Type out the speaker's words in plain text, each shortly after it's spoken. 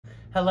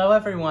Hello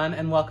everyone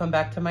and welcome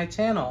back to my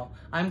channel.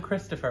 I'm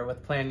Christopher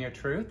with Plan Your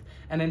Truth,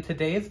 and in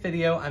today's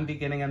video I'm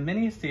beginning a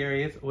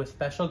mini-series with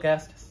special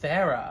guest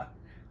Sarah.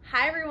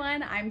 Hi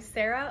everyone, I'm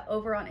Sarah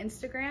over on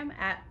Instagram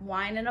at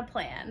Wine and a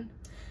Plan.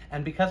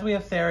 And because we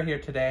have Sarah here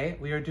today,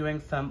 we are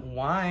doing some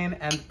wine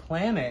and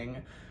planning.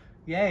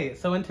 Yay!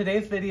 So in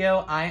today's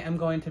video, I am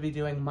going to be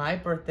doing my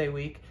birthday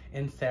week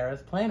in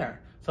Sarah's planner.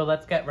 So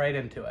let's get right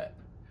into it.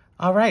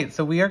 All right,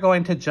 so we are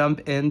going to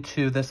jump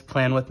into this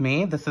plan with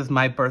me. This is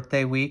my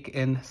birthday week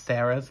in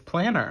Sarah's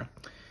planner.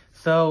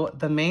 So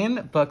the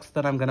main books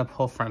that I'm gonna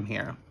pull from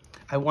here,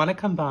 I wanna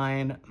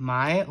combine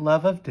my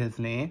love of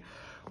Disney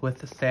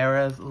with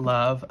Sarah's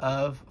love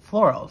of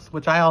florals,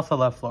 which I also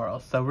love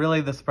florals. So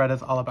really the spread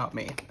is all about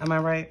me, am I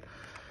right?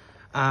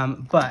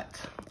 But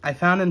I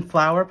found in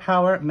Flower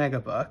Power Mega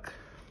Book,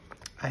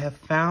 I have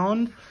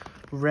found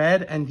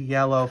red and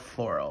yellow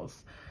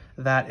florals.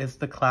 That is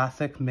the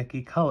classic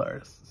Mickey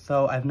colors.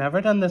 So I've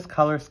never done this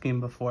color scheme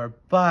before,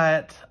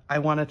 but I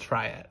want to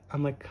try it.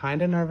 I'm like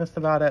kind of nervous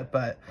about it,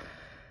 but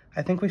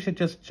I think we should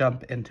just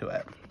jump into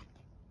it.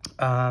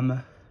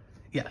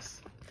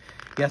 Yes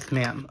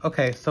ma'am.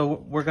 Okay,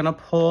 so we're gonna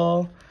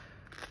pull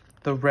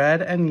the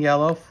red and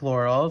yellow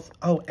florals.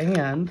 Oh,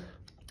 and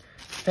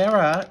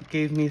Sarah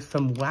gave me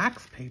some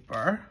wax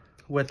paper,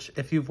 which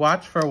if you've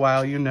watched for a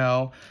while, you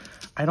know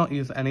I don't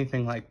use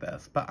anything like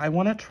this, but I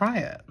want to try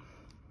it.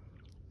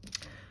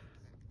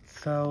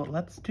 So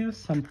let's do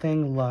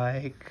something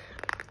like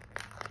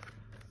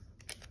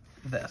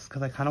this,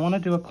 because I kind of want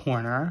to do a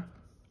corner.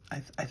 I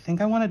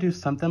think I want to do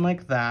something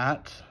like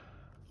that.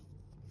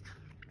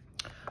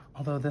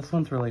 Although this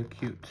one's really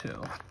cute too.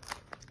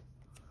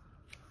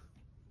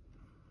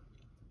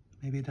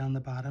 Maybe down the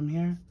bottom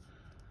here.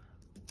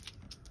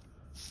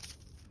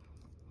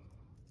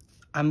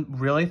 I'm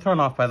really thrown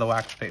off by the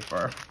wax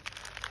paper.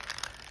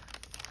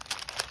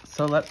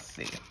 So let's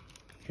see.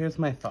 Here's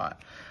my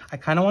thought. I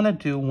kind of want to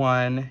do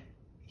one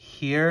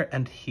here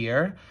and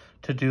here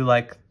to do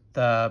like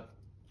the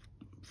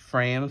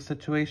frame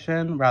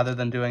situation rather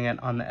than doing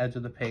it on the edge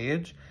of the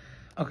page.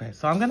 Okay,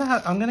 so I'm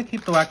gonna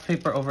keep the wax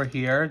paper over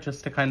here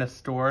just to kind of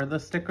store the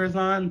stickers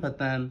on, but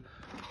then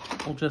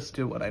we'll just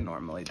do what I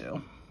normally do.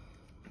 All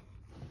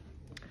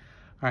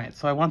right,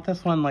 so I want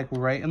this one like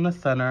right in the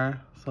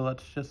center. So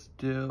let's just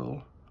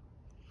do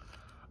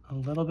a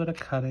little bit of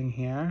cutting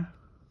here.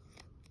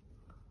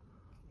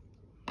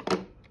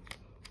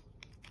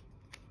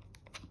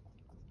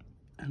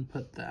 And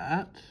put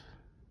that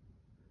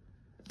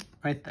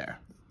right there.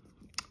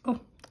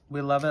 Oh,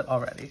 we love it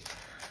already.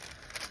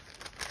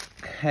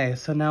 Okay,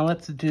 so now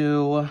let's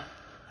do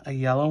a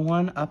yellow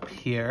one up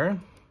here.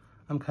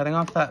 I'm cutting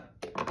off that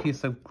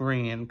piece of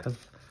green because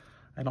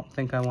I don't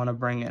think I want to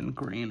bring in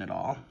green at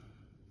all.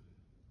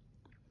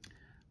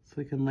 So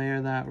we can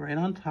layer that right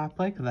on top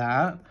like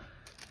that.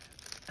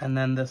 And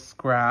then this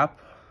scrap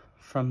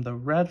from the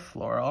red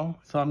floral.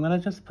 So I'm gonna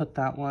just put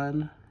that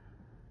one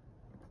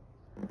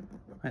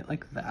right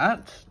like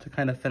that to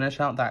kind of finish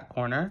out that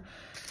corner.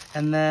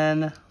 And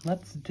then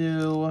let's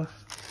do,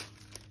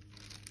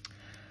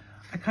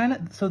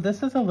 so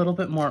this is a little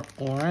bit more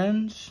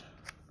orange,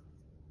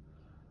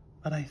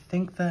 but I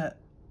think that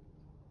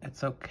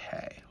it's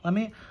okay.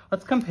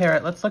 Let's compare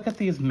it. Let's look at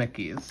these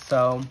Mickeys.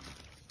 So,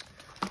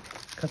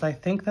 because I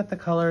think that the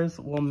colors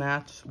will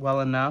match well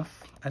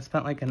enough. I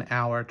spent like an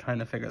hour trying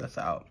to figure this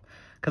out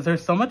because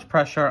there's so much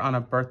pressure on a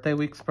birthday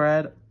week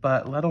spread,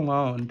 but let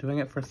alone doing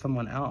it for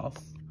someone else.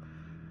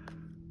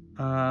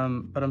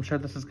 But I'm sure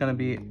this is gonna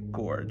be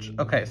gorge.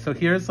 Okay, so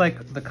here's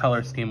like the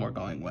color scheme we're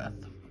going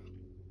with.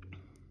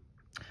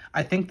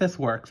 I think this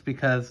works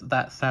because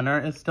that center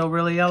is still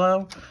really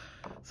yellow.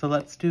 So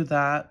let's do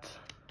that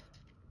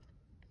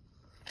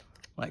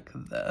like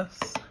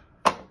this.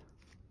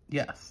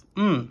 Yes,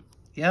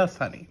 yes,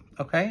 honey,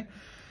 okay?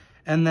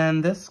 And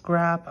then this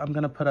scrap, I'm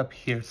gonna put up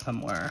here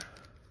somewhere.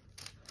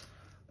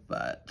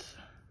 But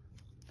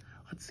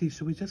let's see,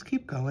 should we just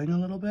keep going a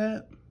little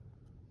bit?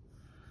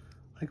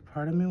 Like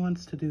part of me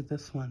wants to do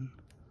this one.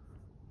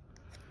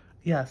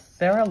 Yes,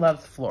 Sarah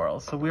loves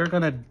florals, so we're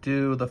gonna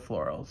do the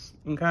florals,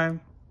 okay?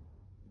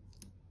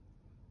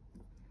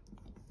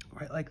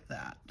 Right like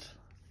that.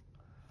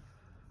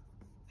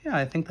 Yeah,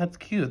 I think that's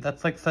cute.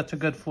 That's like such a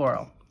good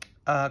floral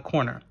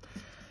corner.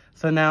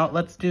 So now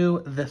let's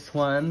do this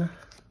one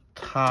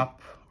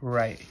top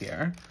right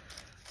here.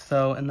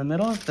 So in the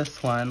middle of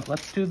this one,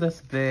 let's do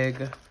this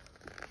big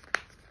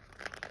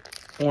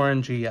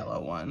orangey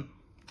yellow one.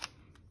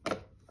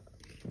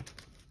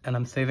 And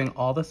I'm saving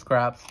all the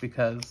scraps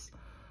because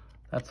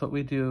that's what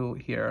we do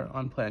here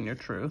on Plan Your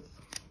Truth.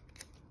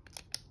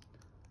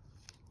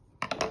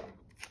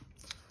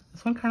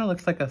 This one kind of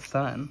looks like a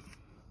sun.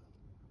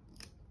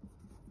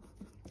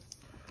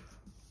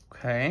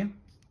 Okay,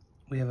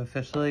 we have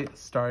officially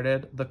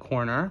started the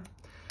corner.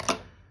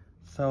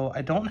 So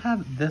I don't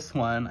have this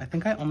one. I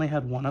think I only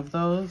had one of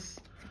those.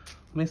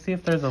 Let me see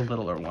if there's a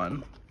littler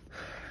one.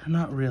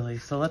 Not really,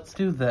 so let's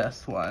do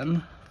this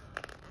one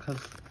because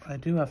I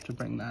do have to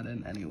bring that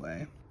in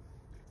anyway.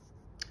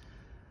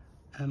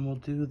 And we'll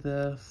do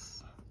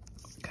this.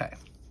 Okay.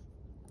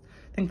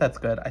 think that's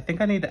good. I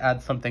think I need to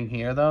add something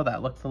here though.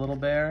 That looks a little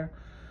bare.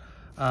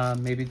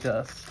 Maybe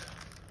just,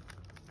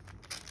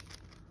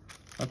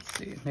 let's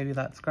see, maybe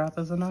that scrap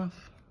is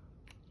enough.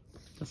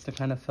 Just to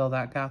kind of fill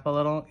that gap a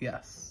little.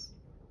 Yes.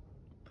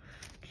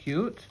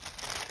 Cute.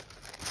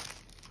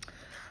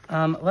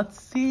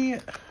 Let's see.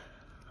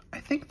 I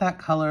think that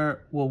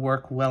color will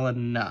work well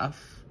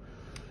enough.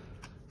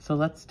 So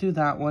let's do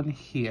that one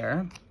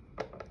here.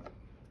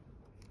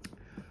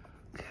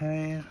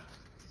 Okay.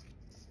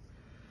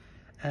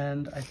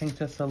 And I think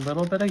just a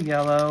little bit of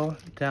yellow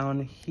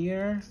down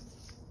here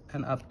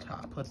and up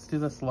top. Let's do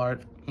this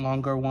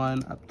longer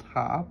one up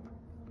top.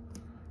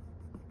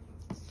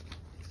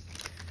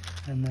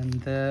 And then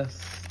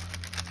this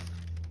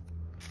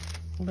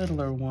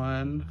littler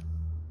one.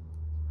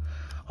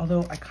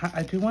 Although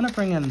I do want to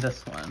bring in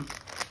this one.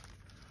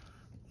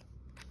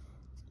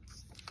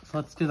 So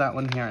let's do that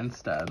one here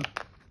instead.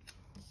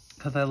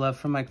 Because I love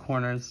for my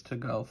corners to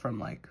go from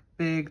like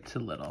big to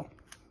little.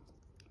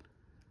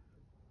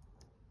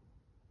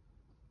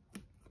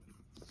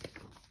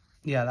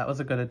 Yeah, that was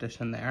a good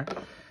addition there.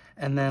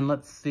 And then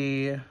let's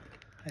see,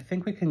 I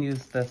think we can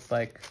use this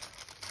like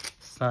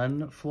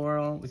sun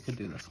floral. We could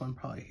do this one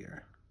probably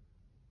here.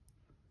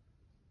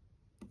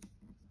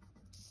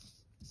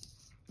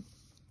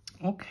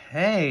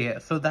 Okay,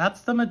 so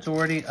that's the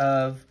majority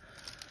of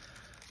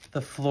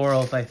the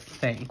florals, I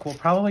think. We'll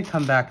probably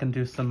come back and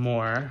do some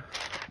more.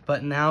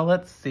 But now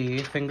let's see,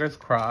 fingers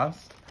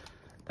crossed,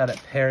 that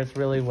it pairs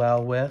really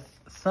well with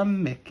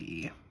some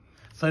Mickey.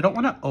 So I don't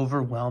want to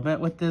overwhelm it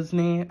with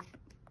Disney,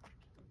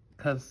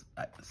 because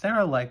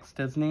Sarah likes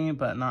Disney,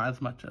 but not as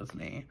much as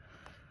me.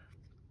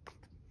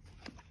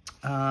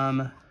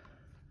 I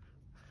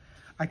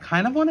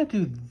kind of want to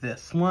do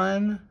this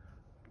one.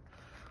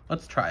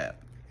 Let's try it.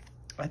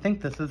 I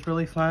think this is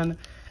really fun,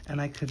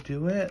 and I could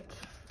do it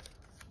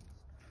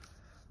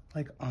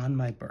like on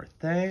my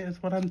birthday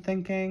is what I'm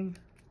thinking.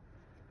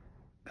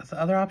 Because the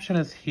other option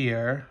is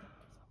here.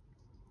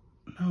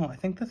 No, I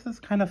think this is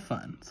kind of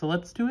fun. So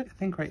let's do it, I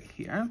think, right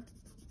here.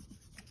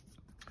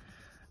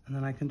 And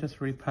then I can just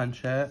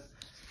repunch it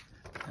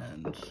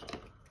and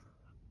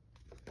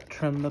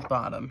trim the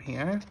bottom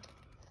here.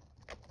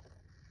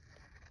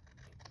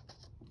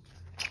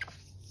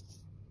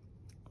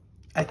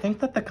 I think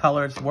that the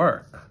colors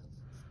work.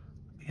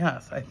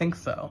 Yes, I think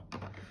so.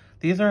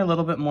 These are a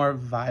little bit more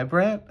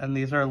vibrant and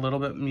these are a little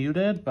bit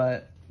muted,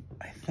 but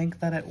I think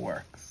that it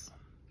works.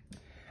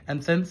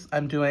 And since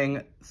I'm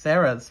doing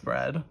Sarah's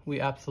spread,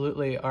 we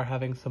absolutely are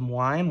having some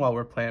wine while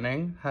we're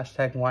planning.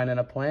 Hashtag wine and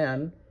a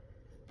plan.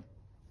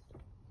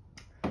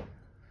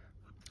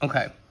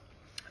 Okay,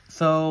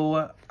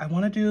 so I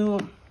want to do,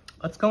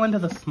 let's go into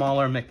the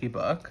smaller Mickey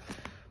book,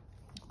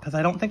 because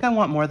I don't think I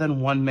want more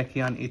than one Mickey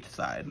on each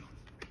side.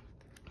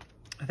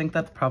 I think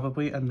that's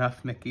probably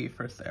enough Mickey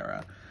for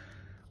Sarah.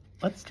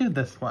 Let's do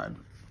this one,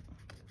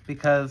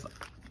 because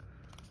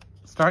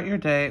start your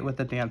day with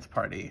a dance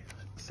party.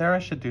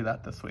 Sarah should do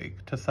that this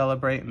week to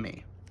celebrate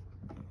me.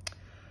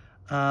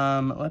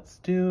 Let's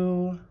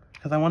do,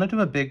 because I want to do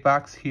a big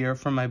box here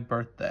for my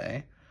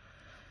birthday.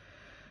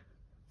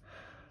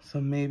 So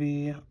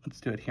maybe,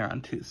 let's do it here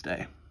on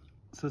Tuesday.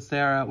 So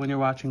Sarah, when you're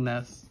watching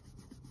this,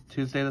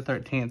 Tuesday the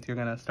 13th, you're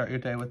gonna start your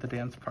day with the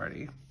dance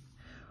party.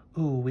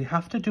 Ooh, we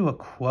have to do a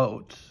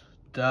quote.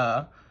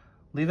 Duh.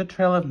 Leave a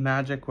trail of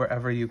magic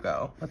wherever you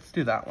go. Let's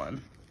do that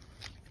one.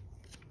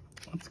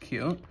 That's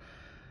cute.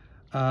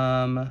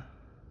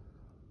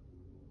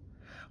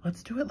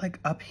 Let's do it like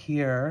up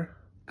here,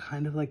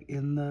 kind of like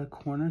in the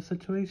corner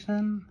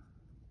situation.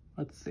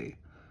 Let's see.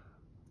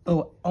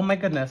 Oh my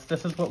goodness,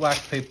 this is what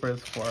wax paper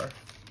is for.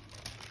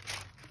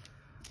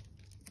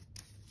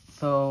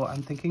 So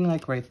I'm thinking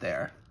like right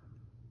there.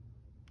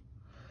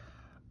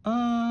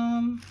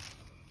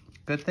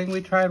 Good thing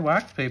we tried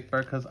wax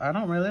paper, because I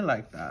don't really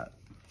like that.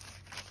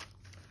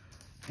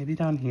 Maybe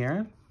down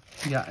here?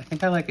 Yeah, I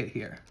think I like it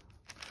here.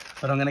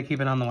 But I'm gonna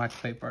keep it on the wax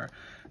paper,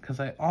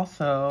 because I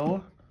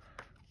also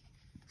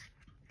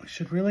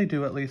should really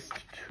do at least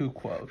 2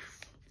 quotes.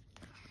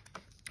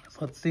 So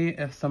let's see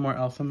if somewhere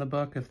else in the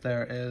book, if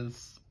there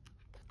is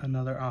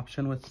another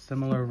option with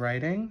similar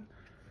writing.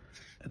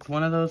 It's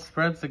one of those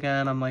spreads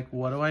again. I'm like,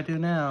 what do I do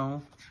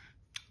now?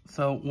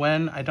 So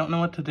when I don't know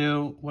what to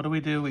do, what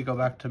do? We go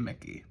back to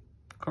Mickey.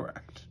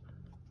 Correct.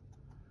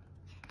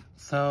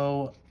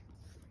 So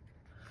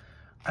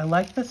I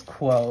like this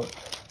quote,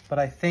 but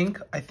I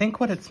think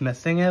what it's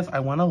missing is I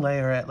want to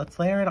layer it. Let's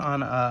layer it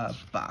on a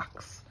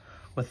box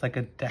with like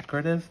a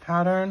decorative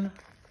pattern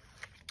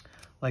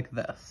like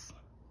this.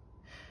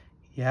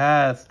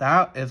 Yes,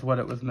 that is what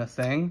it was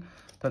missing,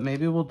 but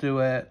maybe we'll do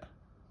it.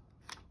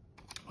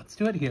 Let's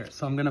do it here.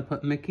 So I'm gonna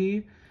put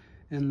Mickey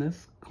in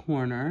this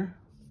corner.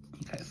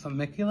 Okay, so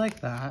Mickey like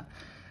that,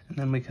 and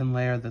then we can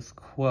layer this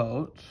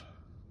quote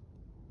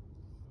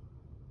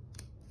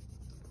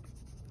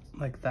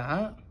like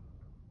that.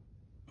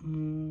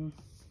 So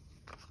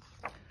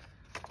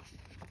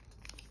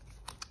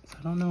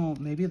I don't know,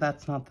 maybe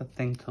that's not the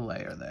thing to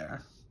layer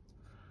there.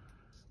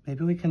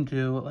 Maybe we can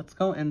do, let's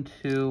go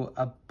into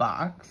a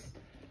box.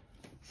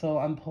 So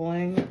I'm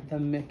pulling the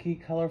Mickey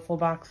colorful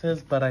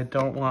boxes, but I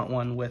don't want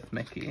one with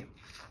Mickey.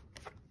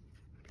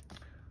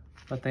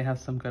 But they have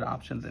some good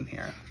options in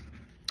here.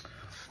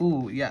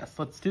 Ooh, yes,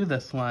 let's do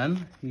this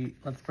one.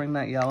 Let's bring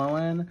that yellow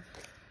in.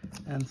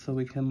 And so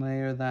we can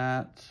layer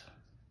that.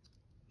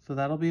 So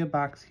that'll be a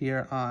box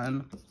here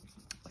on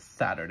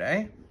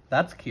Saturday.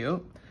 That's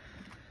cute.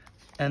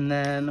 And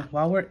then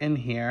while we're in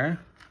here,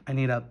 I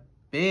need a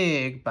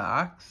big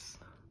box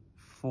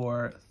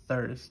for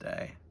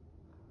Thursday.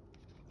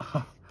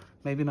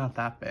 Maybe not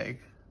that big.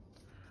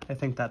 I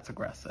think that's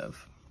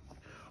aggressive.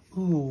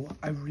 Ooh,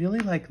 I really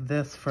like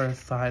this for a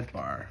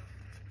sidebar.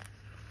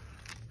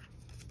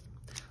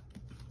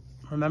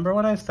 Remember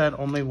when I said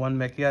only one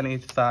Mickey on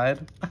each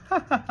side?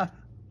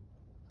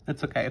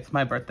 It's okay, it's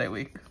my birthday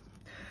week.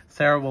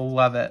 Sarah will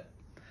love it.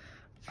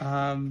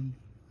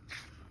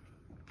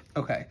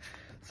 Okay,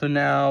 so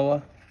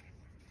now,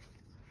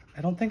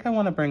 I don't think I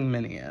want to bring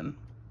Minnie in.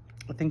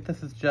 I think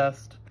this is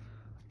just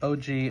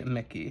OG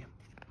Mickey.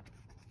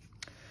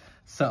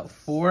 So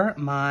for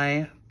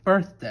my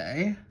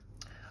birthday,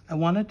 I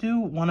want to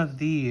do one of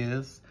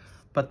these,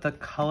 but the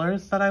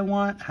colors that I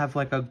want have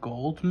like a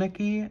gold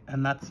Mickey,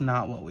 and that's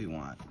not what we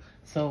want.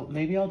 So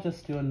maybe I'll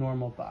just do a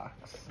normal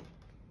box.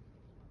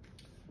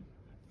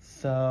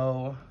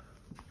 So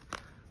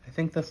I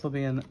think this will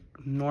be in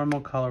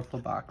normal colorful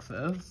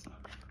boxes.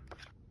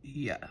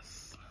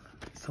 Yes.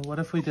 So what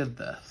if we did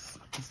this?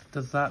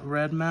 Does that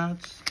red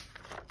match?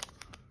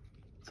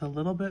 It's a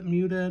little bit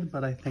muted,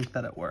 but I think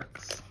that it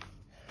works.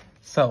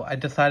 So I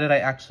decided I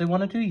actually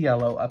want to do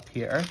yellow up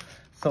here.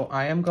 So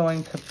I am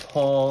going to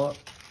pull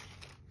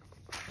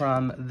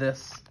from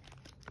this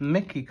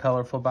Mickey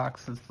Colorful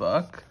Boxes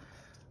book,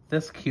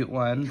 this cute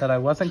one that I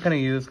wasn't going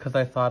to use because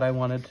I thought I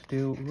wanted to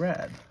do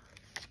red.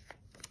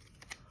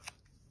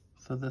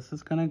 So this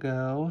is going to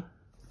go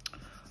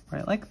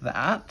right like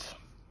that.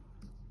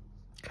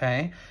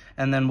 Okay,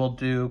 and then we'll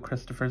do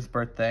Christopher's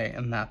birthday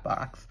in that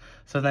box.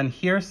 So then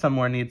here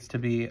somewhere needs to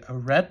be a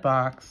red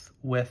box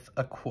with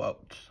a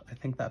quote. I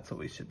think that's what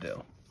we should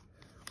do.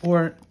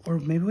 Or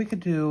maybe we could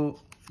do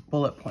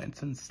bullet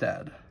points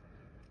instead.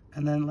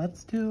 And then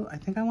let's do, I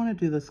think I want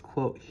to do this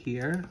quote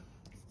here.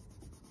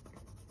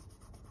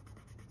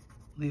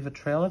 Leave a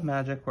trail of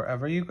magic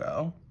wherever you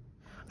go.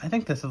 I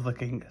think this is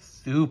looking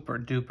super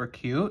duper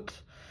cute.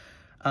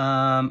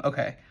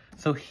 Okay,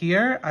 so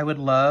here I would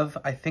love,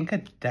 I think, a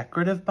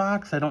decorative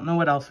box. I don't know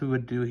what else we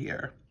would do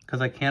here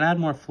because I can't add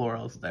more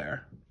florals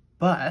there.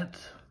 But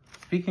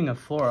speaking of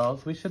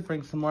florals, we should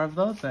bring some more of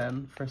those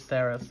in for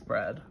Sarah's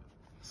spread.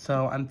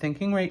 So I'm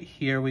thinking right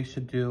here we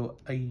should do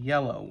a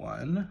yellow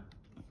one.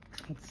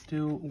 Let's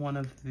do one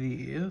of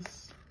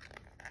these.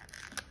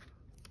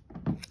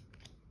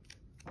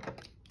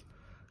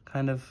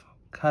 Kind of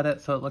cut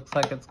it so it looks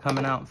like it's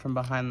coming out from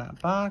behind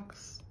that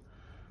box.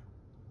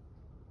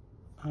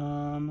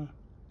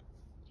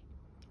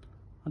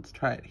 Let's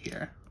try it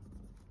here.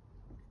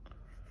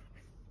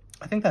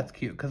 I think that's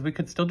cute because we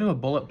could still do a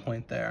bullet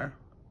point there.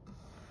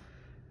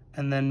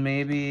 And then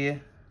maybe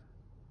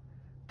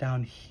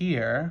down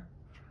here,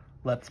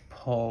 let's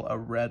pull a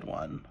red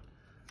one.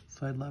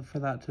 So I'd love for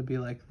that to be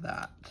like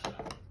that.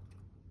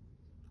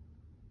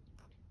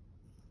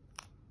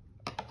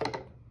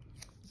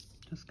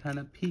 Just kind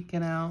of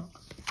peeking out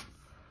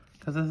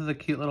because this is a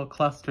cute little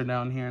cluster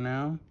down here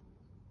now.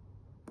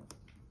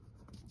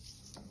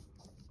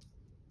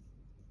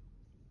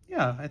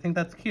 Yeah, I think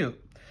that's cute.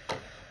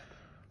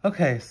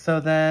 Okay,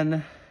 so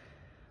then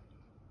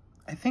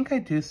I think I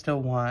do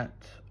still want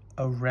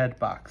a red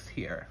box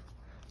here.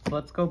 So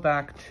let's go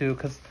back to,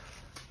 because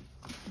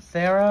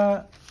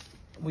Sarah,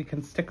 we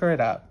can sticker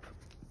it up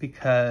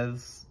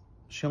because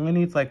she only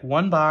needs like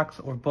one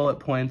box or bullet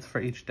points for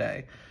each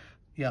day.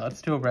 Yeah,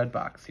 let's do a red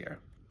box here.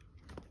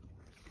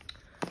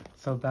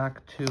 So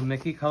back to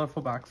Mickey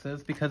Colorful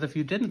Boxes, because if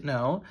you didn't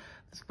know,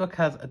 this book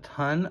has a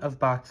ton of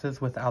boxes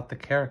without the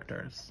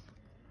characters,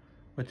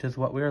 which is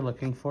what we're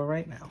looking for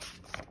right now.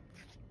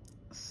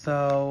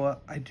 So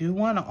I do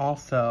want to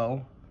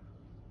also,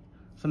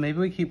 so maybe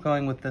we keep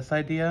going with this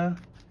idea,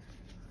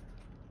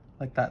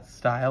 like that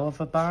style of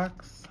a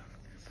box.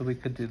 So we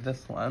could do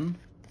this one.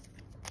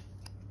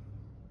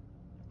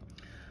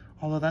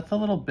 Although that's a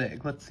little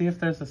big. Let's see if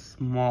there's a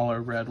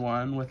smaller red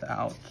one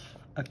without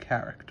a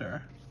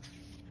character.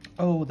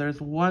 Oh, there's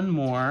one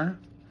more,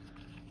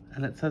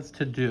 and it says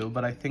to do,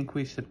 but I think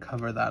we should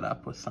cover that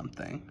up with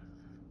something.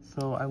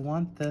 So I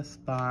want this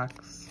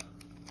box,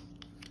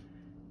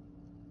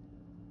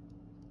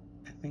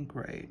 I think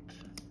right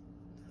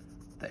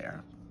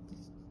there.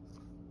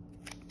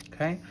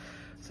 Okay,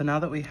 so now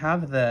that we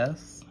have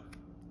this,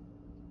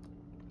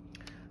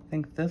 I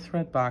think this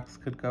red box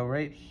could go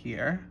right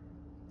here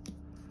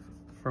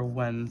for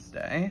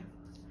Wednesday.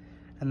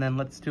 And then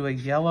let's do a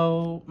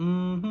yellow,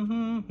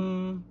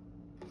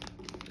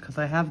 because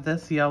I have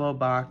this yellow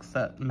box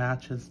that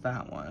matches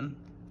that one,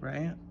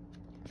 right?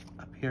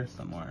 Up here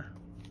somewhere.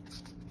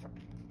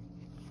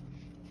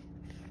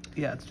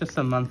 Yeah, it's just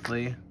a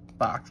monthly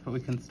box, but we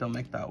can still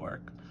make that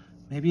work.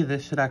 Maybe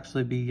this should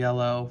actually be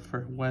yellow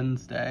for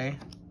Wednesday.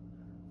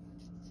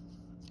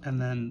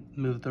 and then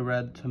move the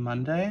red to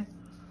Monday.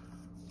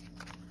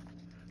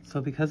 So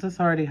because this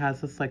already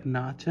has this like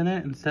notch in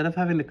it, instead of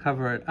having to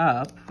cover it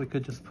up, we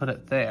could just put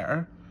it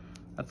there.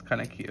 That's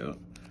kind of cute.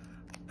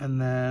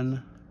 And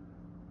then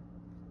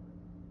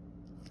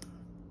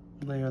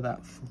layer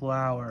that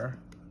flower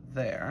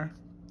there.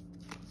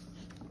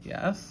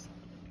 Yes,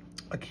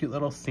 a cute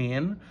little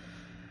scene.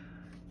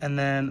 And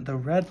then the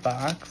red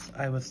box,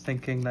 I was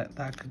thinking that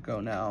that could go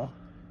now,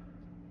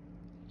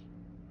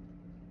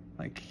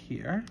 like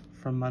here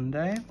for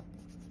Monday.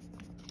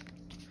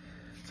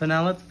 So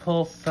now let's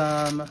pull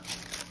some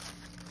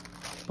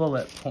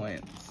bullet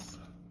points.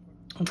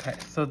 Okay,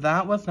 so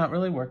that was not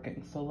really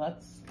working. So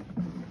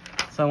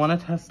I want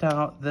to test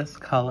out this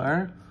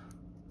color.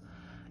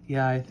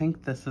 Yeah, I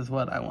think this is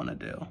what I want to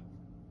do.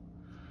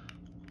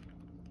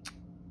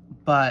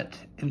 But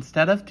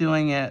instead of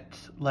doing it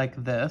like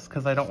this,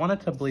 because I don't want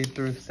it to bleed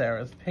through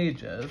Sarah's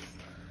pages,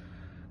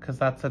 because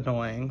that's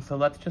annoying. So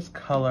let's just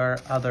color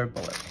other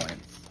bullet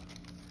points.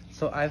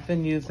 So I've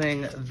been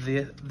using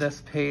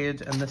this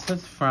page, and this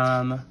is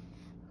from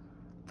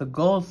the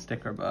Goals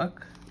sticker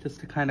book, just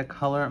to kind of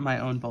color my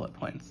own bullet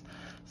points.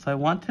 So I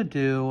want to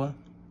do,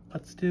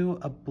 let's do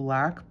a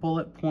black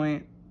bullet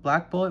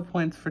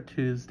points for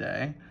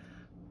Tuesday,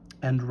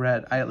 and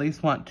red. I at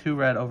least want 2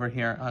 red over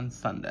here on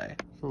Sunday.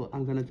 So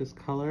I'm gonna just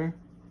color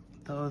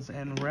those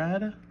in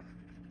red.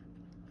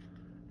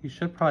 You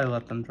should probably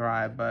let them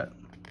dry, but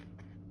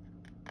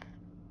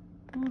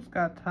who's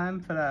got time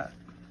for that?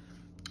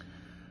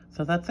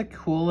 So that's a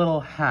cool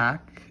little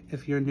hack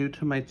if you're new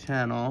to my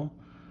channel,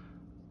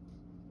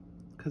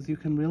 because you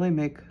can really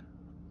make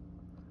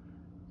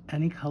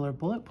any color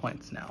bullet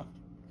points now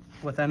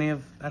with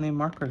any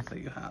markers that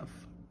you have.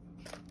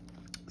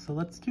 So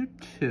let's do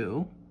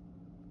 2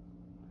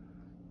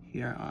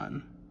 here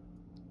on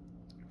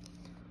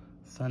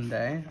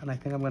Sunday, and I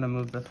think I'm gonna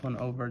move this one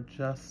over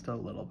just a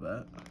little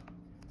bit.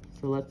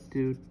 So let's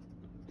do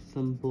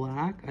some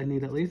black. I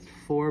need at least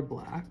 4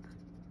 black.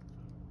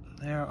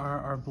 There are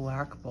our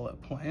black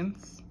bullet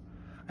points.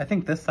 I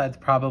think this side's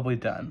probably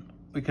done.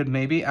 We could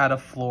maybe add a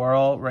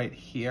floral right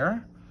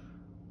here.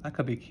 That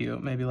could be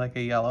cute, maybe like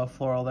a yellow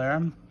floral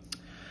there.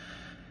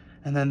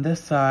 And then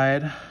this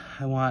side,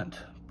 I want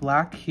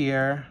black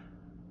here.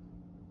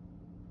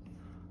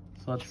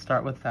 So let's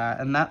start with that.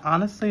 And that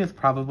honestly is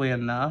probably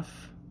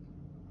enough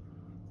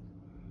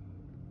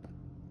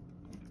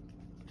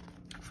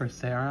for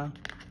Sarah.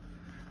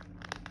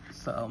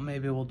 So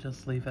maybe we'll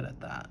just leave it at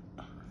that.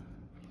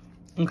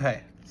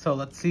 Okay, so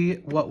let's see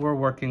what we're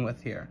working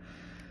with here.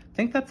 I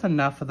think that's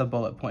enough of the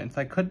bullet points.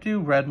 I could do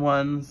red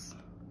ones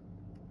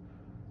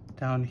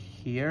down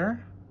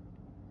here.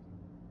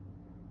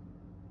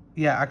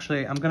 Yeah,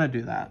 actually, I'm gonna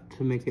do that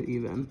to make it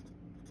even.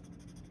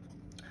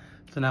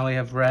 So now we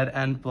have red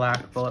and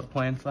black bullet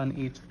points on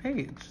each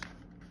page.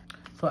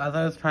 So as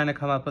I was trying to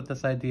come up with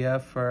this idea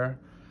for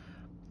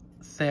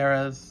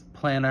Sarah's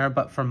planner,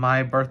 but for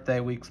my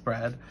birthday week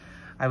spread,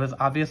 I was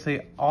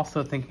obviously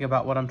also thinking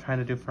about what I'm trying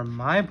to do for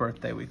my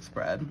birthday week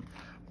spread.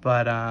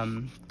 But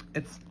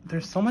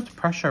there's so much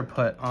pressure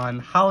put on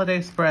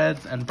holiday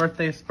spreads and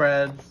birthday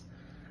spreads.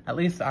 At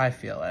least I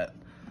feel it.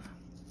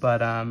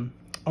 But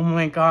oh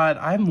my God,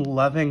 I'm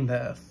loving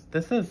this.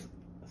 This is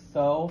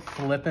so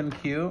flippin'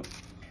 cute.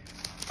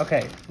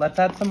 Okay, let's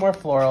add some more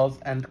florals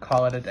and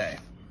call it a day.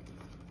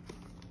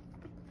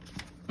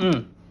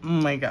 Oh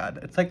my God,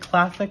 it's like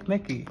classic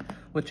Mickey,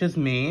 which is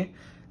me.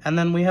 And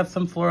then we have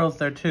some florals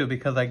there too,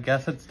 because I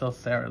guess it's still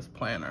Sarah's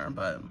planner,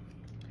 but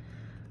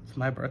it's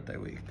my birthday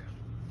week.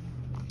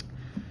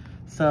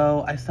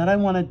 So I said I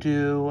want to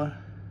do,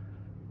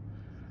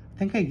 I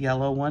think a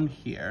yellow one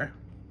here.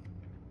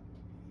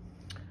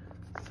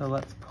 So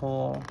let's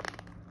pull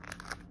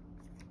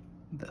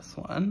this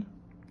one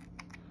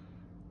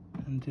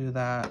and do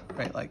that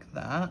right like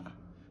that.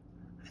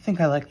 I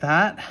think I like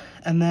that.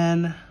 And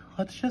then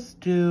let's just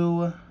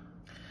do,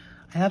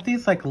 I have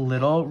these like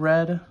little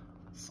red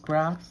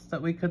scraps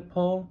that we could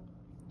pull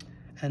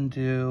and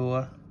do,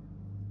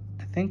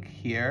 I think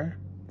here.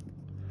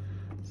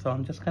 So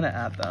I'm just gonna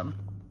add them.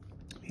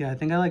 Yeah, I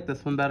think I like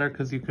this one better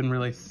because you can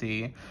really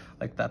see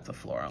like that's a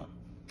floral.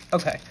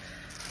 Okay,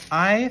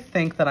 I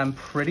think that I'm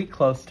pretty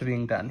close to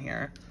being done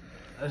here.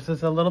 This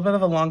is a little bit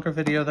of a longer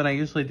video than I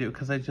usually do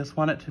because I just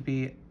want it to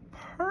be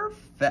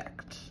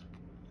perfect.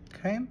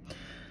 Okay,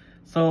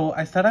 so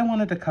I said I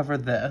wanted to cover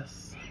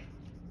this.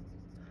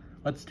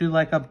 Let's do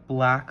like a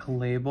black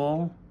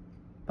label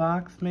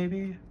box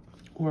maybe.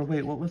 Or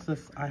wait, what was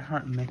this? I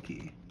Heart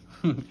Mickey.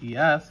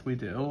 Yes, we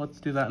do.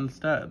 Let's do that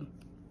instead.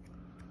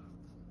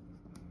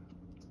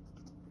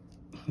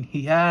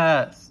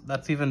 Yes,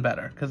 that's even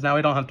better because now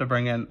we don't have to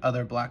bring in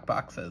other black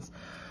boxes.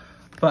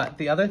 But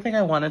the other thing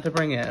I wanted to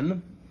bring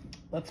in,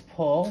 let's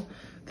pull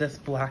this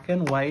black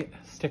and white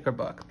sticker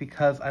book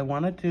because I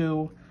want to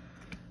do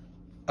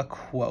a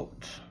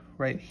quote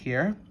right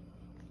here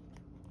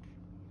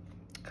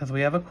because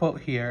we have a quote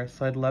here.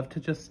 So I'd love to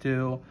just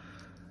do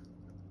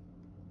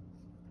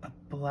a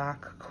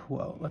black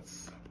quote.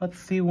 Let's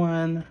see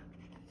one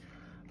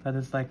that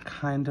is like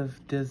kind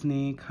of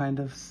Disney, kind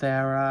of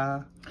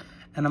Sarah.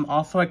 And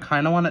I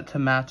kind of want it to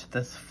match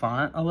this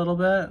font a little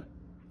bit.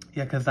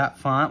 Yeah, because that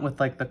font with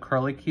like the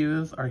curly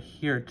cues are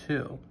here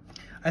too.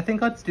 I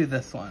think let's do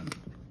this one.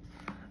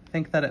 I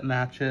think that it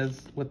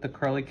matches with the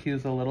curly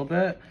cues a little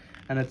bit,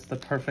 and it's the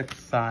perfect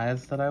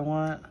size that I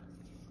want,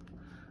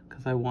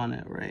 because I want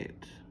it right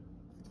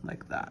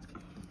like that.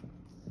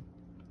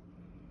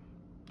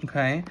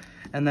 Okay,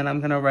 and then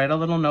I'm gonna write a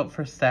little note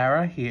for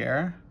Sarah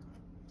here.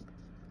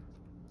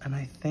 And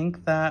I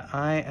think that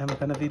I am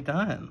gonna be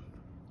done.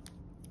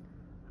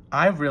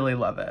 I really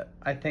love it.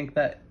 I think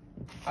that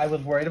I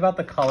was worried about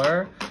the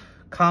color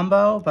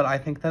combo, but I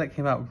think that it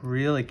came out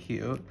really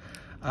cute.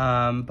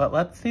 But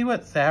let's see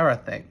what Sarah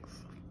thinks.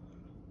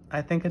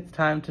 I think it's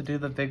time to do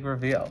the big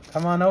reveal.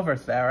 Come on over,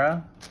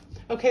 Sarah.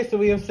 Okay, so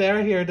we have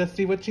Sarah here to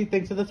see what she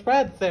thinks of the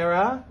spread.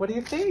 Sarah, what do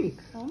you think?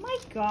 Oh my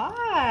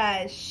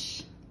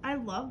gosh. I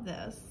love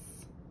this.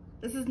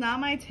 This is not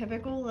my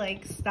typical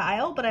like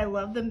style, but I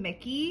love the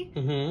Mickey.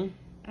 Mm-hmm.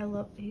 I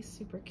love, he's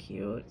super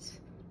cute.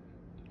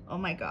 Oh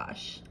my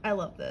gosh. I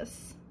love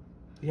this.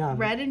 Yeah.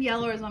 Red and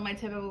yellow is one of my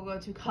typical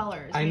go-to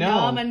colors. I know.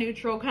 I'm a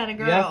neutral kind of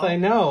girl. Yes, I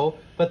know,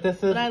 but this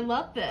is... But I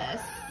love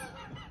this.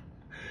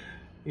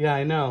 Yeah,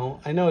 I know.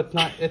 I know it's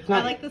not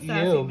I like the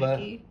sassy you, but...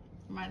 Mickey.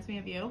 Reminds me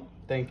of you.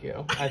 Thank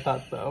you. I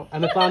thought so.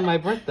 And it's on my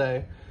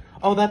birthday.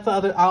 Oh, that's the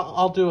other...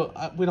 I'll do...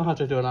 we don't have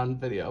to do it on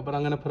video, but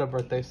I'm going to put a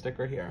birthday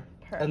sticker here.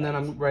 Perfect. And then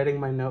I'm writing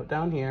my note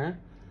down here.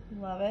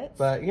 Love it.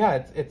 But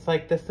yeah, it's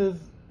like this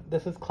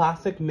is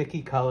classic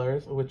Mickey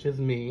colors, which is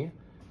me.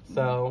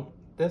 So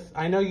this,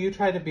 I know you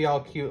try to be all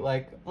cute,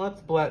 like,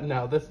 let's blend.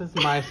 No, this is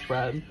my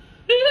spread.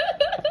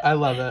 I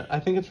love it. I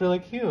think it's really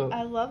cute.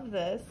 I love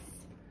this.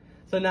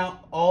 So now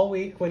all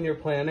week when you're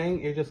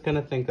planning, you're just going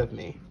to think of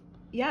me.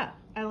 Yeah,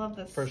 I love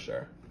this. For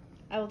sure.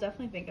 I will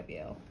definitely think of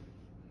you.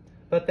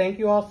 But thank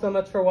you all so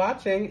much for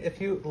watching. If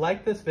you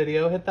like this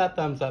video, hit that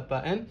thumbs up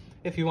button.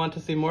 If you want to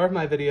see more of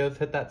my videos,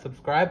 hit that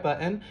subscribe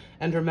button.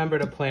 And remember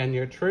to plan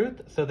your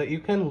truth so that you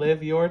can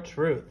live your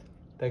truth.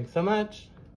 Thanks so much.